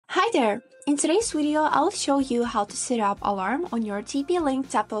Hi there! In today's video, I'll show you how to set up alarm on your TP-Link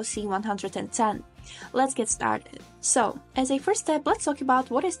Tapo C110. Let's get started. So, as a first step, let's talk about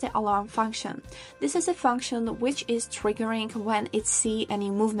what is the alarm function. This is a function which is triggering when it sees any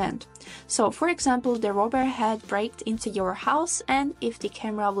movement. So, for example, the robber had breaked into your house, and if the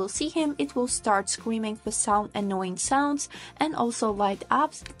camera will see him, it will start screaming for some annoying sounds and also light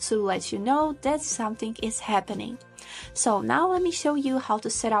up to let you know that something is happening. So now let me show you how to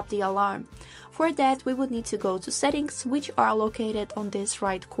set up the alarm. For that, we would need to go to settings, which are located on this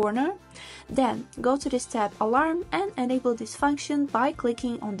right corner. Then go to this tab alarm and enable this function by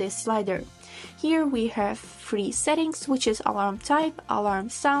clicking on this slider. Here we have three settings, which is alarm type, alarm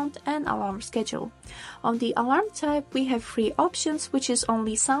sound, and alarm schedule. On the alarm type, we have three options, which is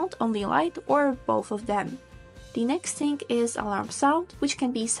only sound, only light, or both of them. The next thing is alarm sound, which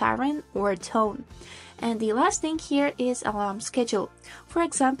can be siren or tone. And the last thing here is alarm schedule. For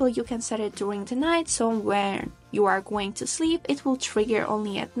example, you can set it during the night, so when you are going to sleep, it will trigger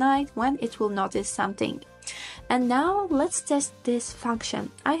only at night when it will notice something. And now let's test this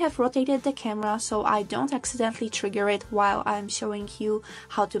function. I have rotated the camera so I don't accidentally trigger it while I'm showing you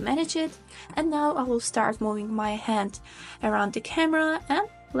how to manage it. And now I will start moving my hand around the camera and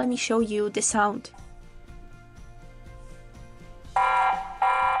let me show you the sound.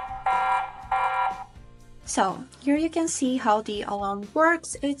 So, here you can see how the alarm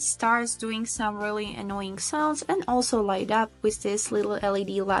works. It starts doing some really annoying sounds and also light up with this little LED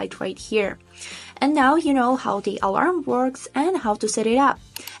light right here. And now you know how the alarm works and how to set it up.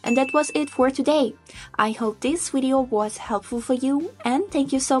 And that was it for today. I hope this video was helpful for you and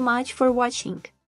thank you so much for watching.